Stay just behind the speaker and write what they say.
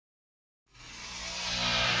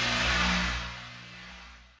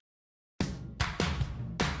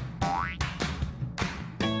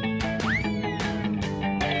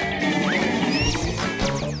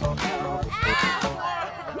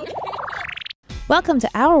Welcome to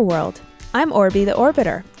our world. I'm Orby the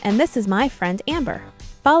Orbiter, and this is my friend Amber.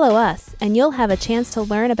 Follow us, and you'll have a chance to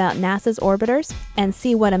learn about NASA's orbiters and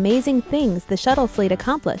see what amazing things the shuttle fleet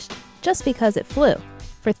accomplished just because it flew.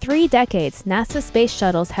 For 3 decades, NASA space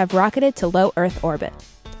shuttles have rocketed to low Earth orbit.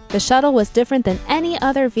 The shuttle was different than any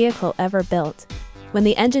other vehicle ever built. When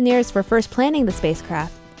the engineers were first planning the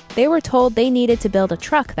spacecraft, they were told they needed to build a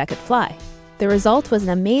truck that could fly. The result was an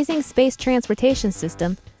amazing space transportation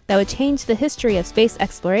system that would change the history of space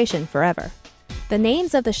exploration forever. The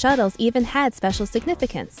names of the shuttles even had special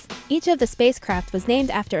significance. Each of the spacecraft was named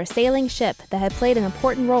after a sailing ship that had played an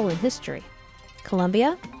important role in history.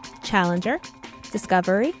 Columbia, Challenger,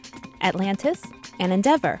 Discovery, Atlantis, and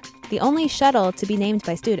Endeavour, the only shuttle to be named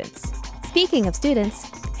by students. Speaking of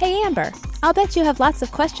students, hey Amber, I'll bet you have lots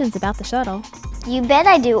of questions about the shuttle. You bet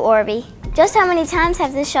I do, Orby. Just how many times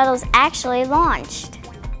have the shuttles actually launched?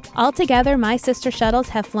 Altogether, my sister shuttles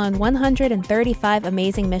have flown 135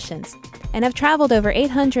 amazing missions and have traveled over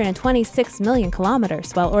 826 million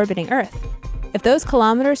kilometers while orbiting Earth. If those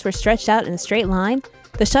kilometers were stretched out in a straight line,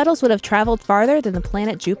 the shuttles would have traveled farther than the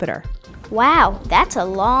planet Jupiter. Wow, that's a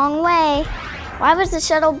long way. Why was the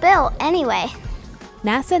shuttle built anyway?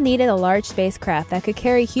 NASA needed a large spacecraft that could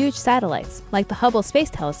carry huge satellites, like the Hubble Space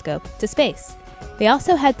Telescope, to space. They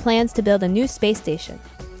also had plans to build a new space station.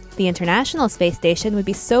 The International Space Station would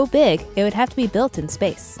be so big it would have to be built in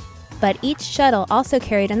space. But each shuttle also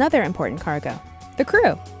carried another important cargo, the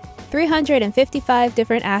crew. 355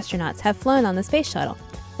 different astronauts have flown on the space shuttle,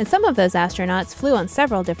 and some of those astronauts flew on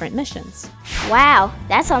several different missions. Wow,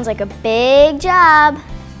 that sounds like a big job.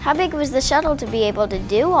 How big was the shuttle to be able to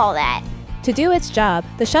do all that? To do its job,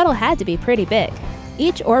 the shuttle had to be pretty big.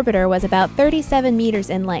 Each orbiter was about 37 meters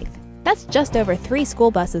in length. That's just over 3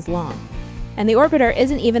 school buses long. And the orbiter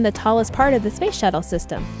isn't even the tallest part of the space shuttle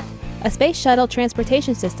system. A space shuttle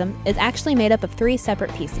transportation system is actually made up of 3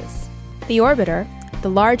 separate pieces. The orbiter, the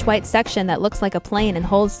large white section that looks like a plane and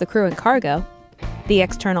holds the crew and cargo, the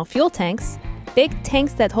external fuel tanks, big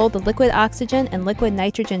tanks that hold the liquid oxygen and liquid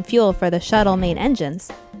nitrogen fuel for the shuttle main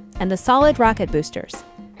engines, and the solid rocket boosters,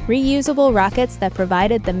 reusable rockets that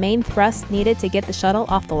provided the main thrust needed to get the shuttle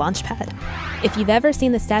off the launch pad. If you've ever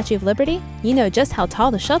seen the Statue of Liberty, you know just how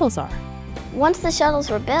tall the shuttles are. Once the shuttles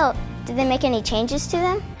were built, did they make any changes to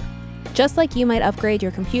them? Just like you might upgrade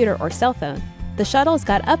your computer or cell phone, the shuttles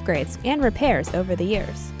got upgrades and repairs over the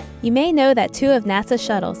years. You may know that 2 of NASA's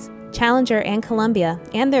shuttles, Challenger and Columbia,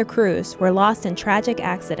 and their crews were lost in tragic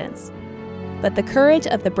accidents. But the courage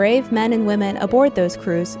of the brave men and women aboard those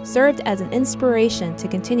crews served as an inspiration to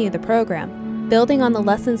continue the program, building on the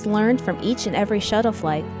lessons learned from each and every shuttle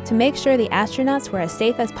flight to make sure the astronauts were as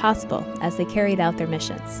safe as possible as they carried out their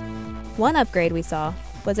missions. One upgrade we saw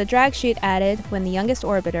was a drag chute added when the youngest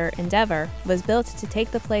orbiter, Endeavour, was built to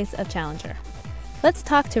take the place of Challenger. Let's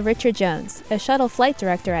talk to Richard Jones, a shuttle flight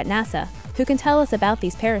director at NASA, who can tell us about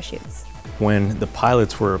these parachutes. When the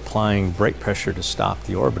pilots were applying brake pressure to stop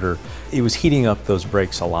the orbiter, it was heating up those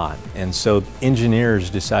brakes a lot. And so engineers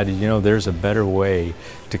decided, there's a better way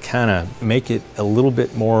to kind of make it a little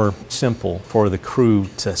bit more simple for the crew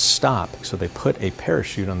to stop. So they put a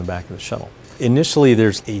parachute on the back of the shuttle. Initially,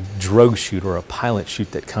 there's a drogue chute or a pilot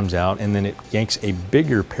chute that comes out, and then it yanks a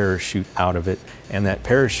bigger parachute out of it. And that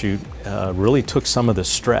parachute really took some of the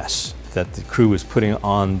stress that the crew was putting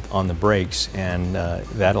on the brakes, and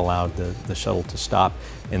that allowed the shuttle to stop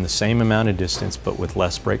in the same amount of distance but with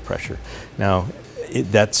less brake pressure. Now,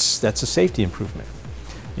 that's a safety improvement.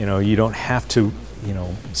 You don't have to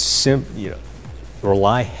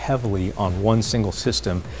rely heavily on one single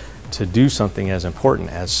system to do something as important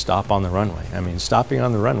as stop on the runway. I mean, stopping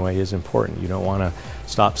on the runway is important. You don't want to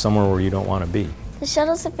stop somewhere where you don't want to be. The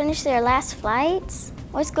shuttles have finished their last flights?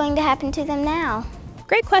 What's going to happen to them now?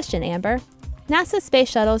 Great question, Amber. NASA space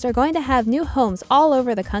shuttles are going to have new homes all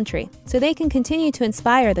over the country, so they can continue to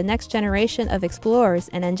inspire the next generation of explorers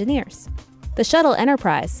and engineers. The Shuttle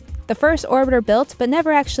Enterprise, the first orbiter built but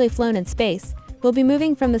never actually flown in space, will be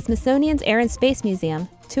moving from the Smithsonian's Air and Space Museum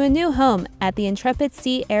to a new home at the Intrepid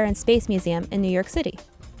Sea Air and Space Museum in New York City.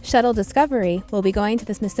 Shuttle Discovery will be going to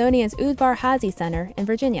the Smithsonian's Udvar-Hazy Center in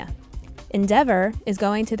Virginia. Endeavour is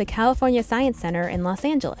going to the California Science Center in Los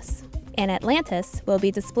Angeles. And Atlantis will be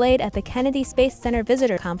displayed at the Kennedy Space Center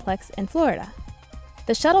Visitor Complex in Florida.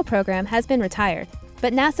 The shuttle program has been retired,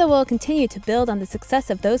 but NASA will continue to build on the success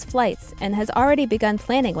of those flights and has already begun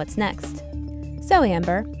planning what's next. So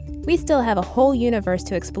Amber, we still have a whole universe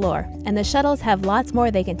to explore, and the shuttles have lots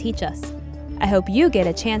more they can teach us. I hope you get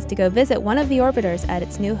a chance to go visit one of the orbiters at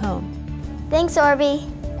its new home. Thanks, Orby.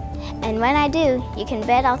 And when I do, you can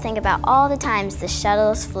bet I'll think about all the times the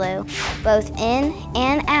shuttles flew, both in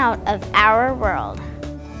and out of our world.